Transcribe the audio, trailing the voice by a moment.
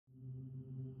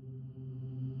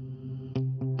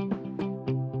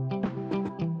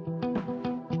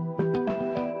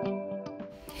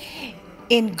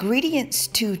Ingredients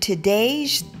to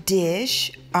today's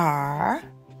dish are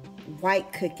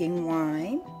white cooking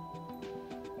wine,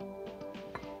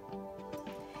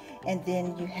 and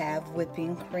then you have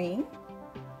whipping cream,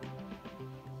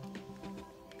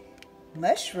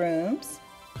 mushrooms,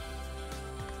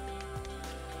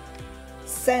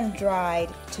 sun-dried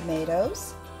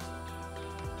tomatoes,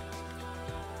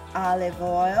 olive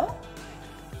oil,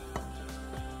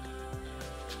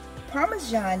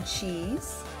 Parmesan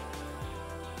cheese,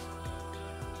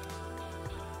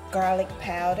 garlic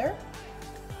powder,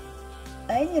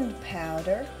 onion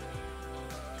powder,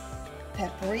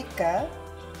 paprika,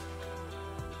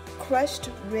 crushed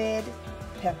red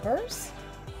peppers,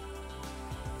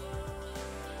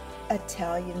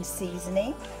 Italian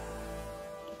seasoning,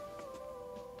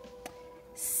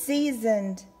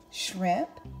 seasoned shrimp,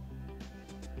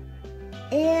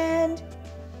 and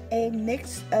a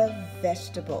mix of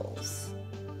vegetables.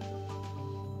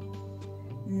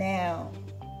 Now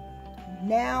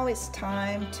it's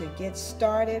time to get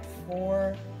started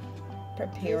for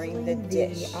preparing the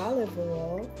dish. The olive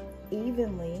oil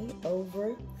evenly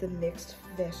over the mixed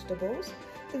vegetables.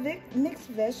 The mixed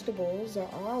vegetables are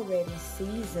already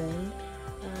seasoned,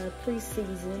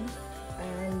 pre-seasoned,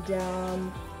 and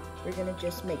we're going to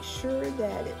just make sure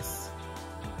that it's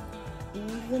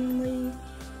evenly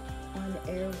on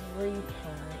every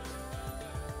part.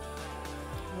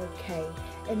 Okay,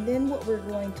 and then what we're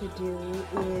going to do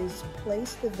is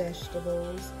place the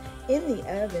vegetables in the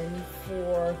oven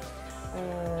for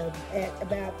at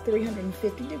about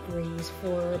 350 degrees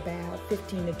for about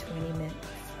 15 to 20 minutes.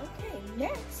 Okay,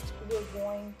 next we're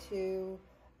going to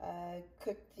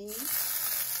cook the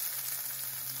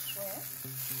shrimp.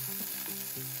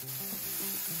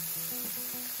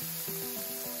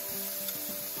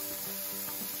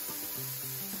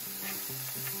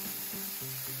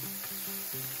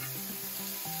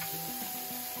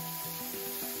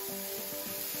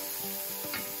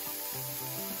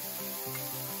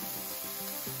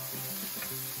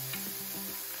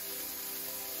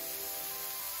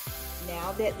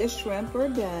 Now that the shrimp are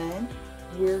done,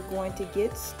 we're going to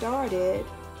get started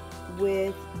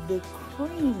with the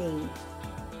creamy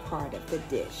part of the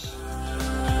dish.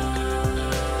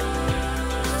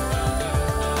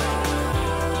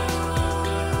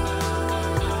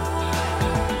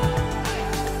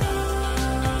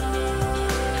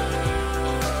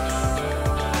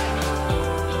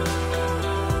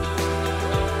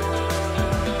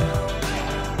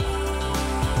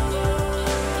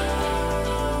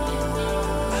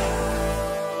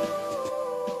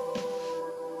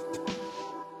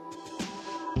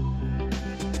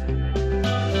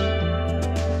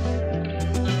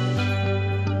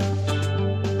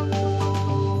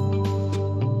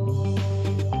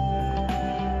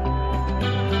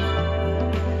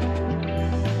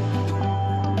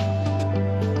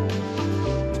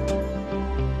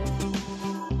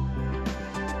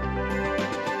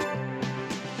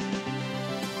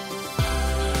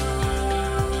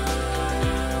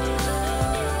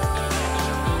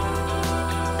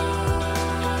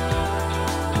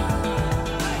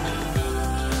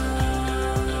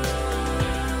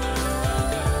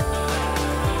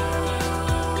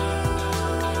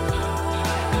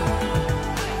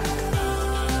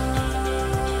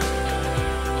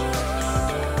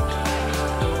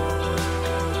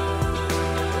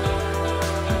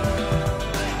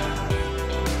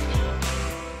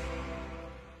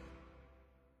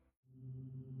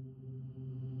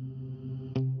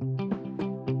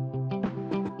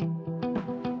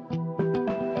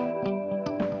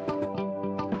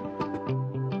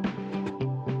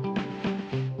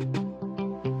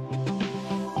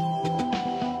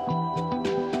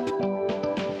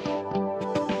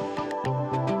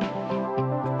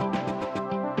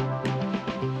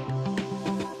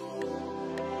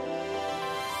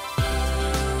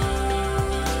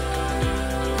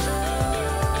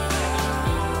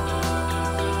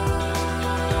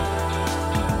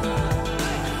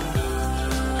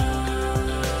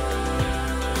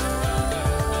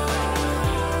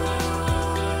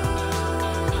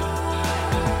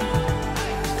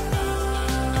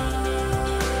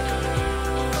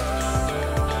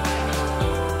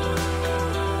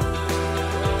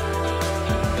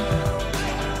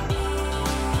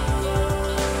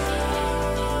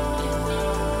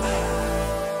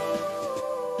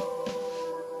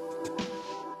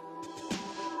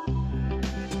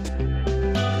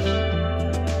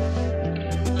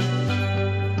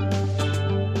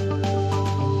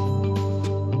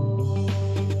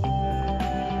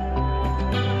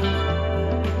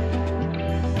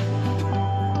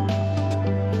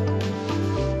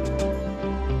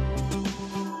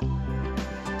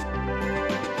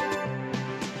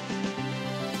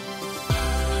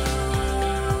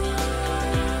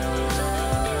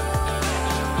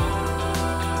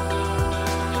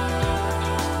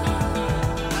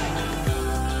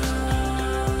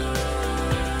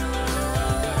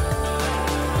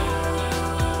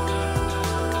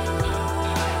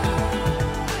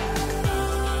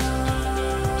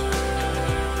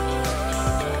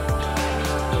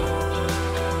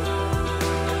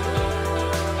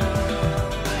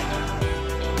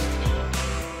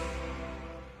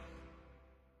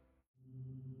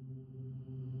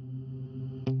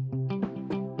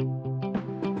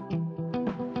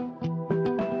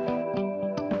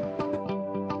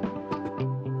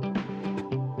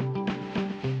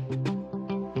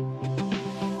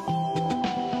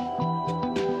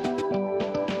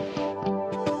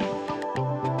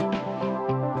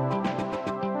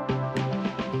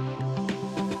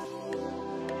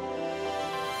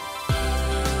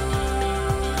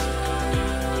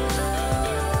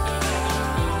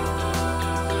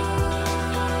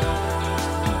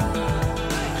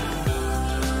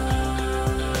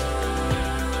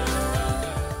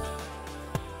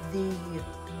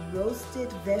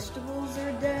 vegetables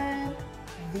are done.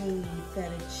 The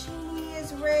fettuccine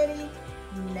is ready.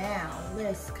 Now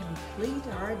let's complete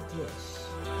our dish.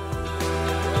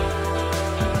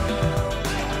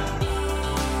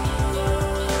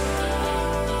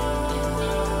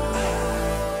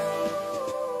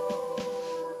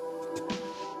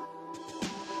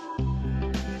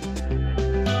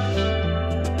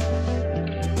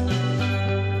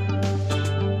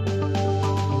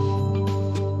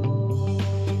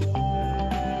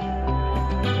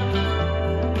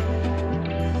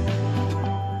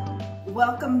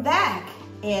 Welcome back,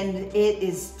 and it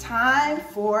is time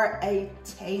for a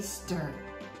taster.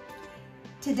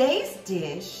 Today's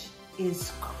dish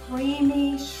is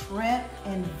creamy shrimp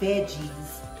and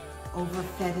veggies over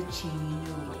fettuccine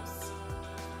noodles.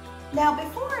 Now,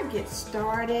 before I get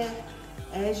started,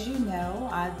 as you know,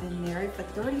 I've been married for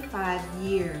 35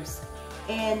 years,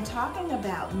 and talking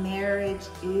about marriage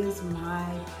is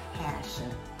my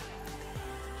passion.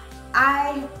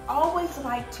 I always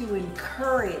like to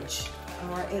encourage,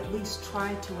 or at least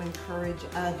try to encourage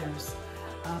others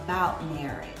about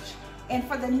marriage. And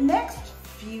for the next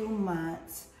few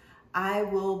months, I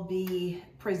will be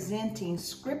presenting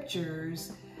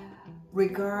scriptures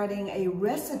regarding a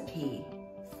recipe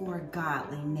for a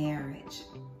godly marriage.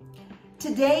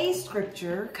 Today's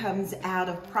scripture comes out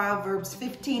of Proverbs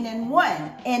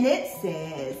 15:1, and it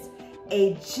says,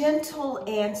 "A gentle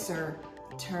answer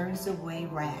turns away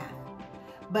wrath,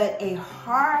 but a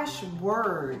harsh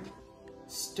word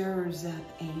stirs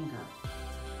up anger."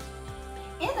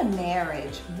 In a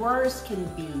marriage, words can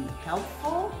be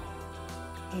helpful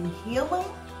and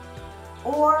healing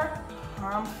or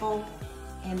harmful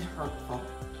and hurtful.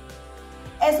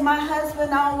 As my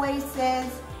husband always says,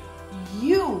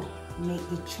 you make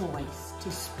the choice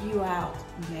to spew out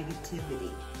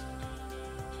negativity.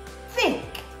 Think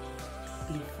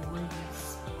before you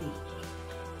speak.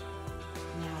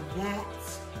 Now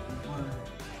that's a word.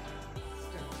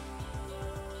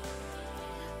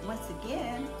 Once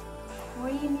again,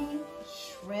 creamy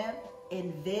shrimp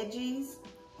and veggies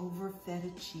over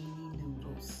fettuccine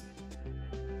noodles.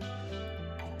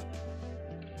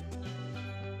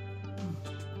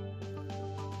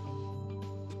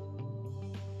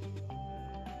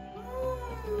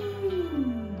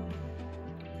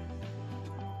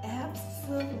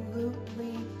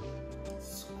 Absolutely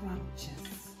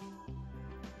scrumptious.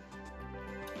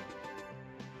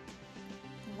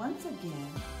 Once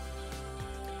again,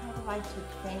 I would like to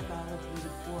thank all of you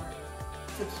for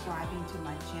subscribing to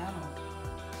my channel.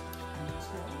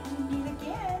 Until we meet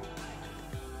again,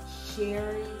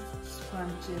 Sherry's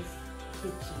Scrumptious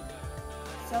Kitchen.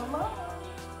 So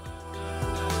long.